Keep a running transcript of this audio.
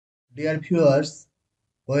Dear viewers,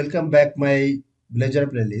 welcome back my blazor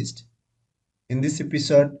playlist. In this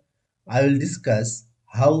episode, I will discuss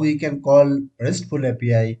how we can call RESTful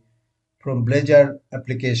API from blazor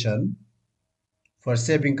application for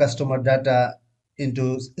saving customer data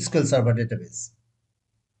into SQL Server database.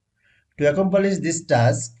 To accomplish this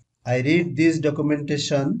task, I read this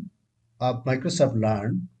documentation of Microsoft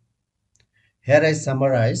Learn. Here I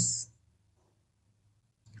summarize.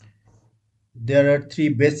 There are three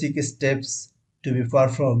basic steps to be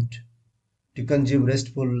performed to consume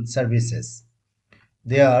RESTful services.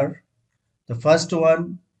 They are: the first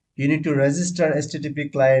one, you need to register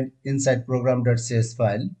HTTP client inside program.cs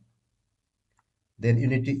file. Then you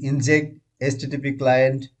need to inject HTTP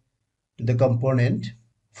client to the component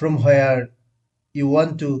from where you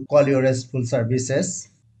want to call your RESTful services.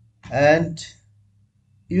 And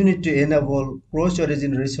you need to enable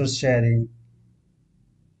cross-origin resource sharing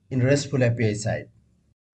in RESTful API side.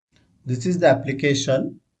 This is the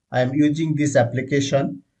application. I am using this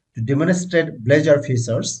application to demonstrate Blazor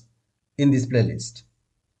features in this playlist.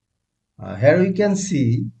 Here we can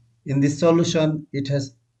see in this solution it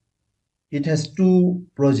has two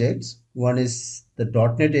projects. One is the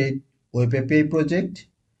 .NET 8 Web API project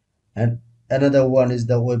and another one is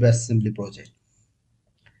the WebAssembly project.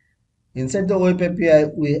 Inside the Web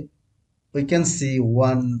API we can see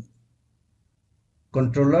one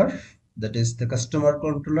controller, that is the customer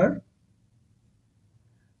controller,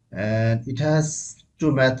 and it has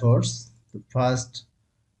two methods. The first,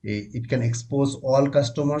 it can expose all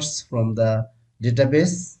customers from the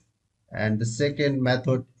database, and the second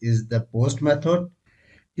method is the post method.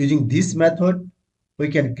 Using this method we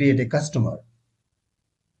can create a customer,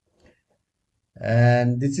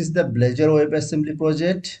 and this is the Blazor WebAssembly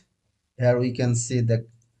project. Here we can see the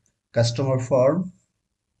customer form.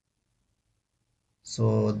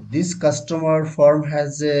 So this customer form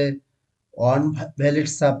has a on valid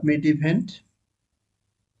submit event,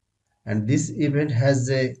 and this event has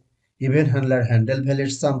a event handler handle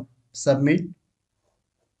valid submit.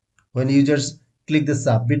 When users click the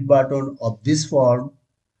submit button of this form,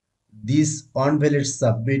 this on valid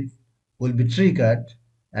submit will be triggered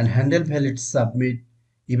and handle valid submit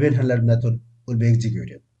event handler method will be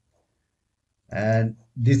executed. And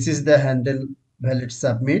this is the handle valid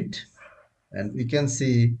submit, and we can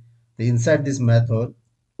see the inside this method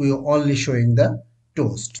we are only showing the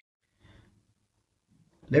toast.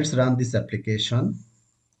 Let's run this application.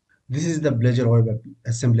 This is the Blazor Web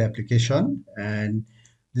Assembly application, and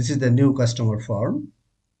this is the new customer form,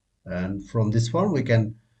 and from this form we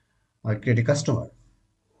can create a customer.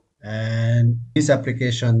 And this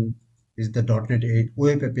application is the .NET 8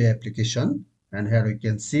 Web API application, and here we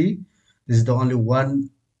can see this is the only one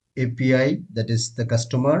API, that is the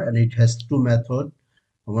customer, and it has two methods.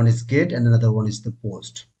 One is get and another one is the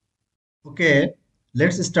post. Okay,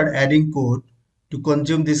 let's start adding code to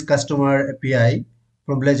consume this customer API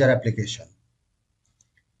from Blazor application.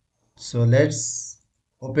 So let's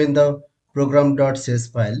open the program.cs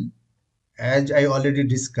file. As I already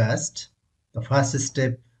discussed, the first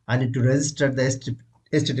step, I need to register the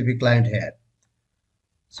HTTP client here.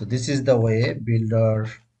 So this is the way: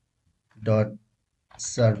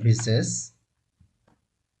 builder.services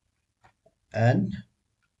and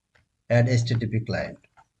add HTTP client.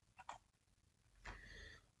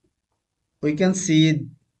 We can see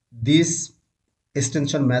this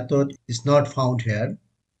extension method is not found here.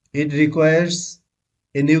 It requires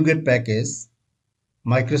a NuGet package,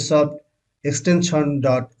 Microsoft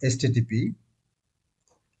extension.http.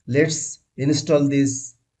 Let's install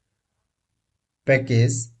this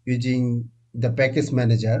package using the package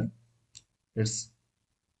manager. Let's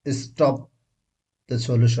stop the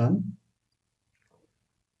solution,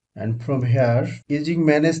 and from here, using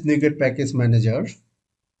manage NuGet package manager,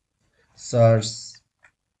 search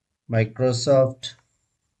Microsoft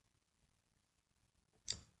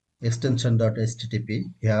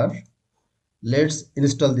extension.http. Here let's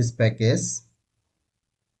install this package.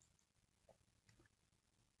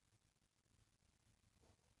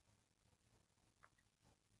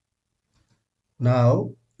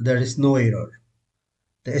 Now there is no error.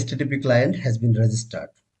 The HTTP client has been registered.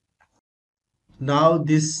 Now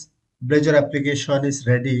this Blazor application is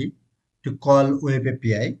ready to call Web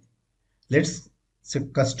API. Let's say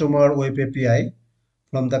customer Web API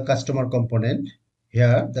from the customer component.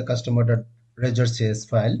 Here the customer.razor.cs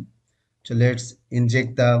file. So let's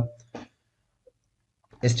inject the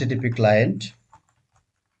HTTP client.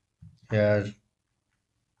 Here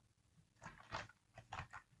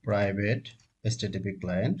private HTTP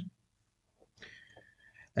client,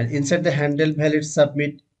 and inside the handle valid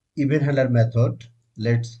submit event handler method,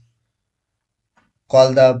 let's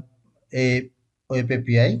call the a web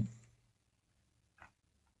API.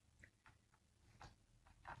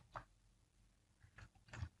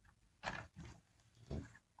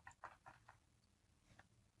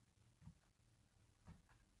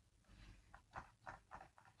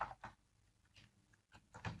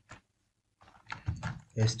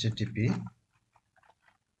 HTTP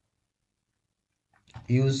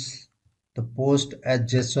use the post as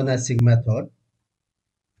JSON async method,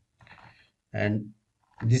 and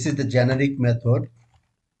this is the generic method.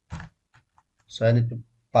 So I need to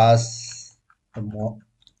pass the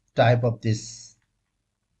type of this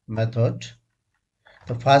method.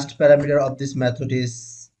 The first parameter of this method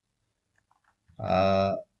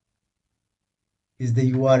uh, is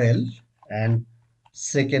the URL, and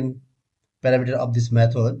second parameter of this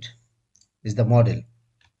method is the model.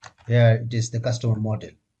 Here it is the customer model,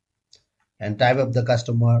 and type of the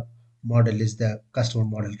customer model is the customer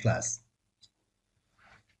model class.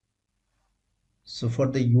 So for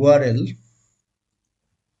the URL,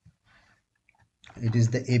 it is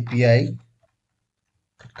the API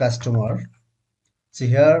customer. So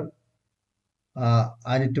here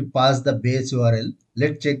I need to pass the base URL.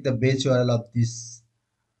 Let's check the base URL of this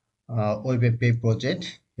web API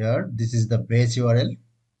project. Here, this is the base URL.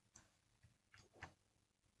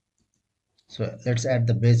 So let's add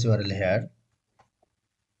the base URL here.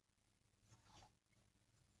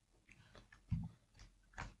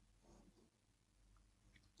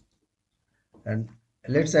 And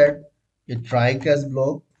let's add a try catch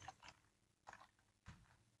block.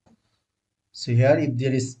 So here, if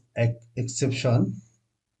there is an exception,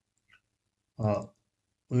 uh,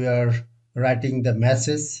 we are writing the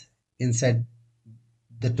message inside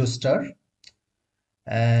the toaster.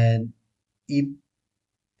 And if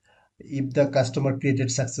the customer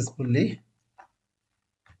created successfully,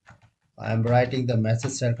 I am writing the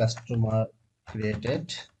message here, customer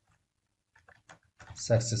created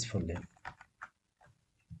successfully.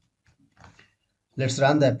 Let's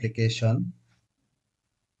run the application.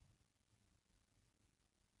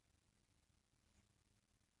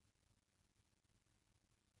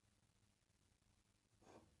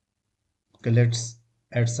 Okay, let's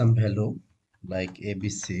add some value like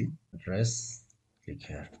ABC address. Click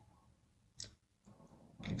here,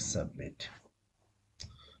 click submit.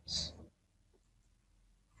 So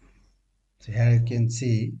here you can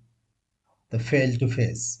see the fail to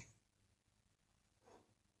face.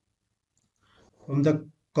 From the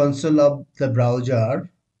console of the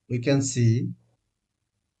browser, we can see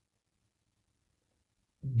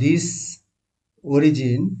this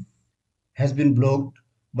origin has been blocked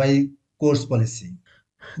by course policy.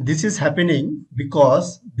 This is happening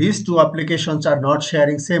because these two applications are not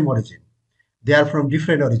sharing same origin. They are from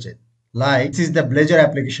different origin. Like this is the Blazor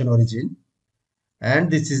application origin,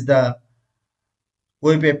 and this is the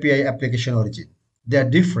web API application origin. They are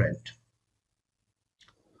different.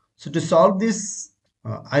 So to solve this,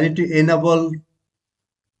 I need to enable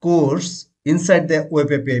course inside the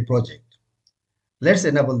web API project. Let's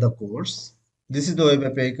enable the course. This is the web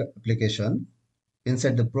API application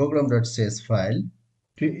inside the program.cs file.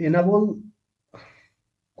 To enable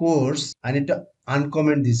course, I need to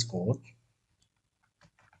uncomment this code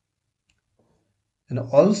and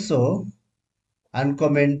also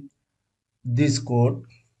uncomment this code.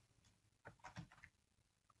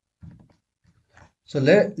 So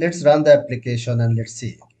let's run the application and let's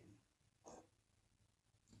see.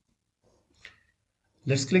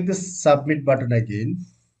 Let's click the submit button again.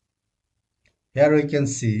 Here we can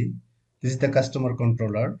see this is the customer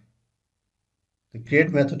controller. The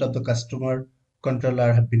create method of the customer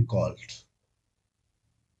controller have been called.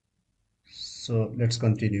 So let's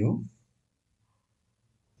continue.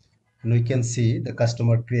 And we can see the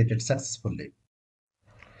customer created successfully.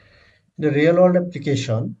 In the real world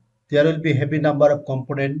application, there will be heavy number of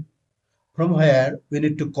components from where we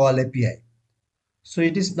need to call API. So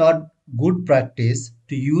it is not good practice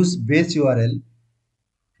to use base URL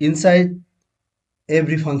inside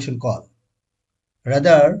every function call.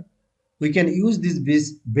 Rather, we can use this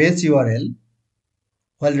base URL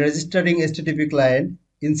while registering HTTP client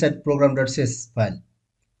inside program.cs file.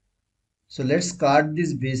 So let's cut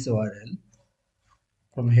this base URL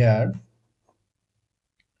from here,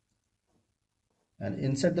 and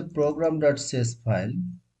inside the program.cs file,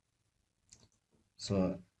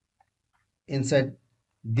 so inside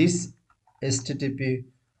this HTTP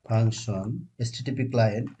function, HTTP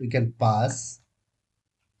client, we can pass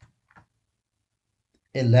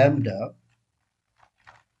a lambda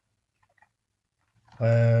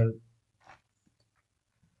where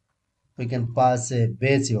we can pass a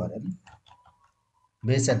base URL,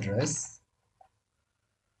 base address,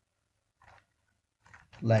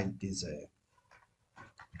 like this way.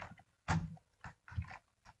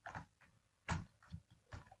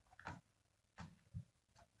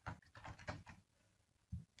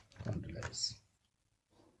 Control-S.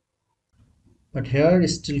 But here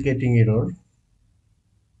is still getting error.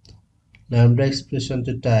 Lambda expression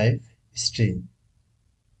to type string.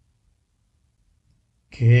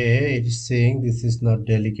 Okay, it is saying this is not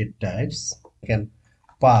delegate types. I can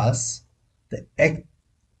pass the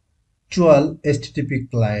actual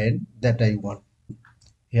HTTP client that I want.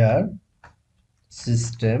 Here,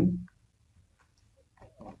 system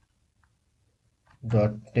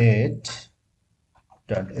dot net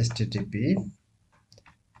dot http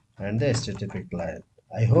and the HTTP client.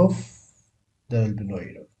 I hope there will be no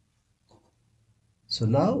error. So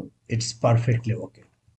now it's perfectly okay.